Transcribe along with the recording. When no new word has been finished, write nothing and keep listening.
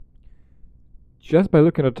Just by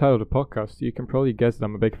looking at the title of the podcast, you can probably guess that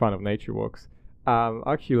I'm a big fan of nature walks. I'm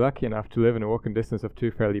actually lucky enough to live in a walking distance of two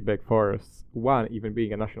fairly big forests, one even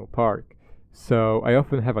being a national park, so I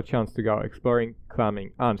often have a chance to go exploring,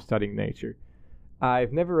 climbing, and studying nature.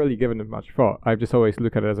 I've never really given it much thought. I've just always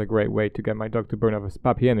looked at it as a great way to get my dog to burn off his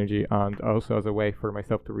puppy energy and also as a way for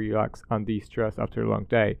myself to relax and de stress after a long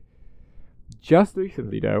day. Just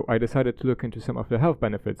recently, though, I decided to look into some of the health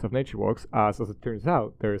benefits of nature walks, as it turns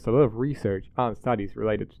out, there is a lot of research and studies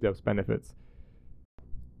related to those benefits.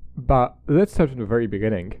 But let's start from the very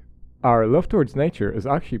beginning. Our love towards nature is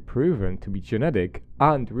actually proven to be genetic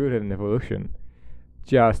and rooted in evolution.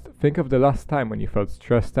 Just think of the last time when you felt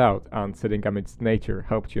stressed out and sitting amidst nature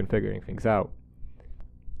helped you in figuring things out.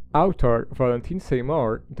 Author Valentine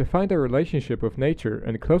Seymour defined our relationship with nature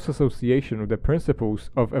in close association with the principles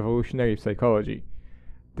of evolutionary psychology.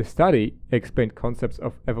 The study explained concepts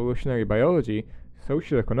of evolutionary biology,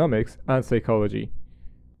 social economics, and psychology.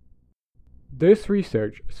 This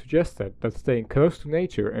research suggested that staying close to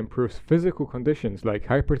nature improves physical conditions like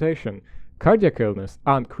hypertension, cardiac illness,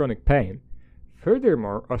 and chronic pain.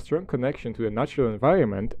 Furthermore, a strong connection to the natural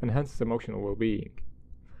environment enhances emotional well-being.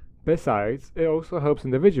 Besides, it also helps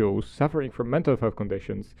individuals suffering from mental health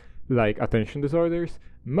conditions like attention disorders,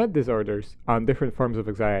 mood disorders, and different forms of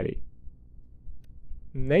anxiety.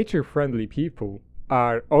 Nature-friendly people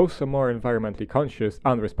are also more environmentally conscious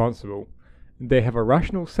and responsible. They have a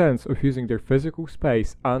rational sense of using their physical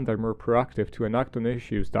space and are more proactive to enact on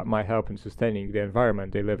issues that might help in sustaining the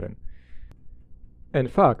environment they live in. In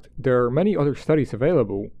fact, there are many other studies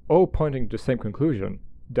available, all pointing to the same conclusion,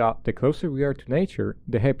 that the closer we are to nature,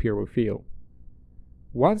 the happier we feel.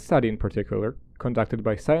 One study in particular, conducted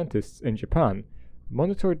by scientists in Japan,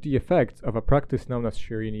 monitored the effects of a practice known as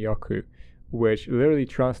shirin-yoku, which literally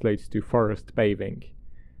translates to forest bathing.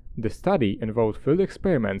 The study involved field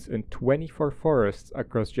experiments in 24 forests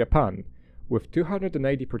across Japan, with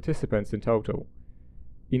 280 participants in total.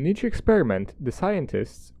 In each experiment, the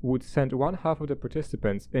scientists would send one half of the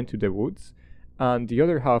participants into the woods and the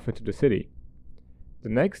other half into the city. The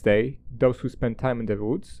next day, those who spent time in the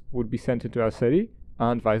woods would be sent into a city,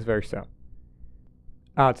 and vice versa.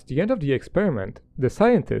 At the end of the experiment, the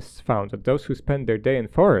scientists found that those who spent their day in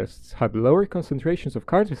forests had lower concentrations of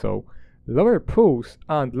cortisol, lower pulse,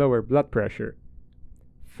 and lower blood pressure.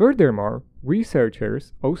 Furthermore,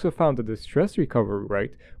 researchers also found that the stress recovery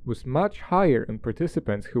rate was much higher in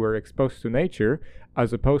participants who were exposed to nature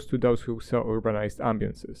as opposed to those who saw urbanized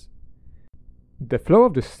ambiances. The flow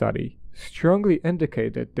of the study strongly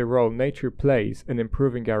indicated the role nature plays in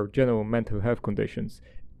improving our general mental health conditions,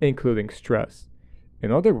 including stress.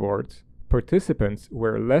 In other words, participants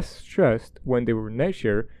were less stressed when they were in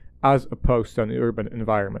nature as opposed to an urban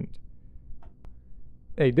environment.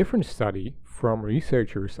 A different study from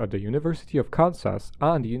researchers at the University of Kansas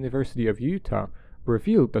and the University of Utah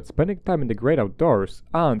revealed that spending time in the great outdoors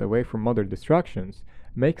and away from modern distractions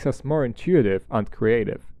makes us more intuitive and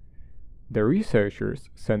creative. The researchers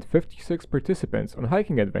sent 56 participants on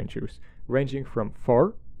hiking adventures ranging from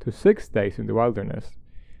 4 to 6 days in the wilderness.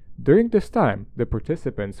 During this time, the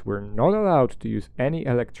participants were not allowed to use any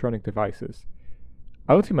electronic devices.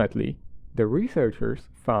 Ultimately, the researchers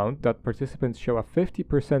found that participants show a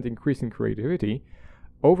 50% increase in creativity,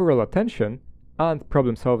 overall attention, and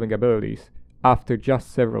problem-solving abilities after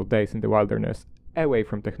just several days in the wilderness, away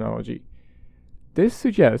from technology. This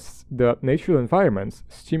suggests that natural environments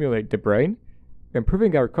stimulate the brain,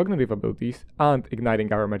 improving our cognitive abilities and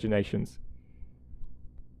igniting our imaginations.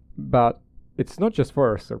 But it's not just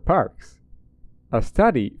forests or parks. A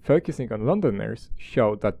study focusing on Londoners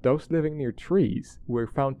showed that those living near trees were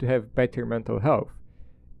found to have better mental health.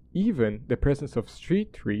 Even the presence of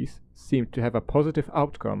street trees seemed to have a positive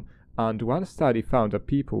outcome, and one study found that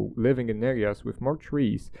people living in areas with more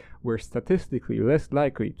trees were statistically less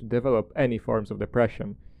likely to develop any forms of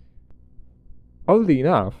depression. Oddly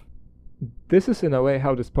enough, this is in a way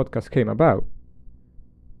how this podcast came about.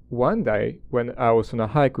 One day, when I was on a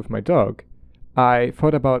hike with my dog, I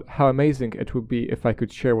thought about how amazing it would be if I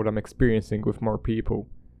could share what I'm experiencing with more people.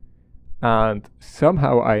 And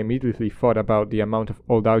somehow I immediately thought about the amount of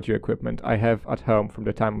old audio equipment I have at home from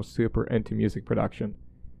the time I was super into music production.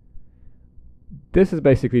 This is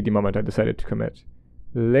basically the moment I decided to commit.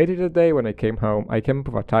 Later that day when I came home, I came up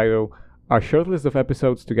with a title, a short list of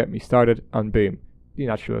episodes to get me started, and boom, The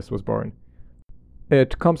Naturalist was born.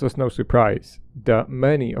 It comes as no surprise that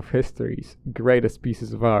many of history's greatest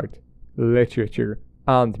pieces of art, literature,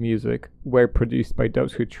 and music were produced by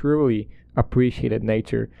those who truly appreciated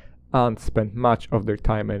nature and spent much of their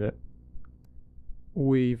time in it.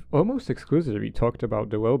 We've almost exclusively talked about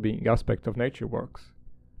the well-being aspect of nature walks.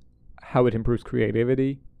 how it improves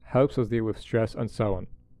creativity, helps us deal with stress, and so on.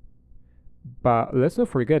 But let's not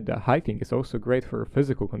forget that hiking is also great for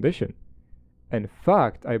physical condition. In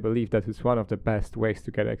fact, I believe that it's one of the best ways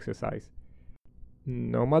to get exercise.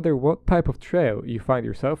 No matter what type of trail you find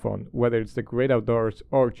yourself on, whether it's the great outdoors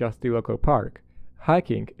or just the local park,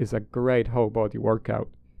 hiking is a great whole body workout.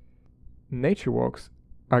 Nature walks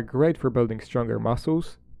are great for building stronger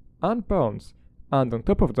muscles and bones, and on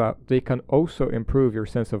top of that, they can also improve your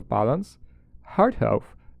sense of balance, heart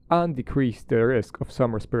health, and decrease the risk of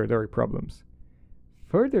some respiratory problems.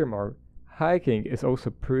 Furthermore, hiking is also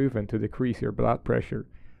proven to decrease your blood pressure,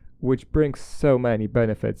 which brings so many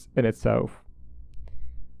benefits in itself.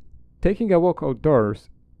 Taking a walk outdoors,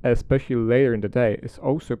 especially later in the day, is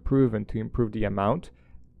also proven to improve the amount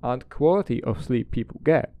and quality of sleep people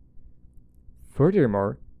get.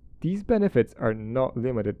 Furthermore, these benefits are not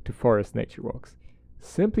limited to forest nature walks.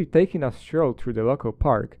 Simply taking a stroll through the local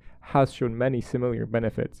park has shown many similar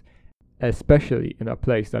benefits, especially in a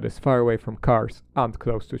place that is far away from cars and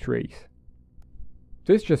close to trees.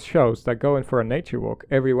 This just shows that going for a nature walk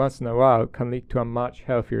every once in a while can lead to a much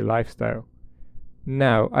healthier lifestyle.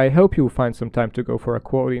 Now, I hope you'll find some time to go for a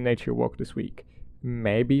quality nature walk this week.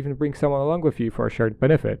 Maybe even bring someone along with you for a shared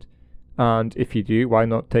benefit. And if you do, why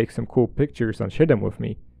not take some cool pictures and share them with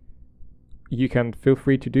me? You can feel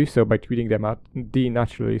free to do so by tweeting them at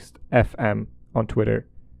TheNaturalistFM on Twitter.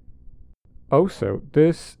 Also,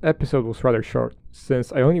 this episode was rather short,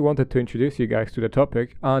 since I only wanted to introduce you guys to the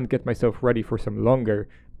topic and get myself ready for some longer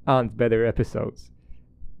and better episodes.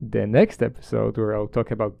 The next episode, where I'll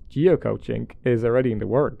talk about geocaching, is already in the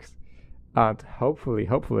works, and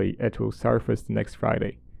hopefully it will surface next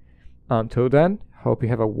Friday. Until then, hope you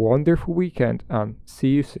have a wonderful weekend and see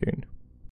you soon.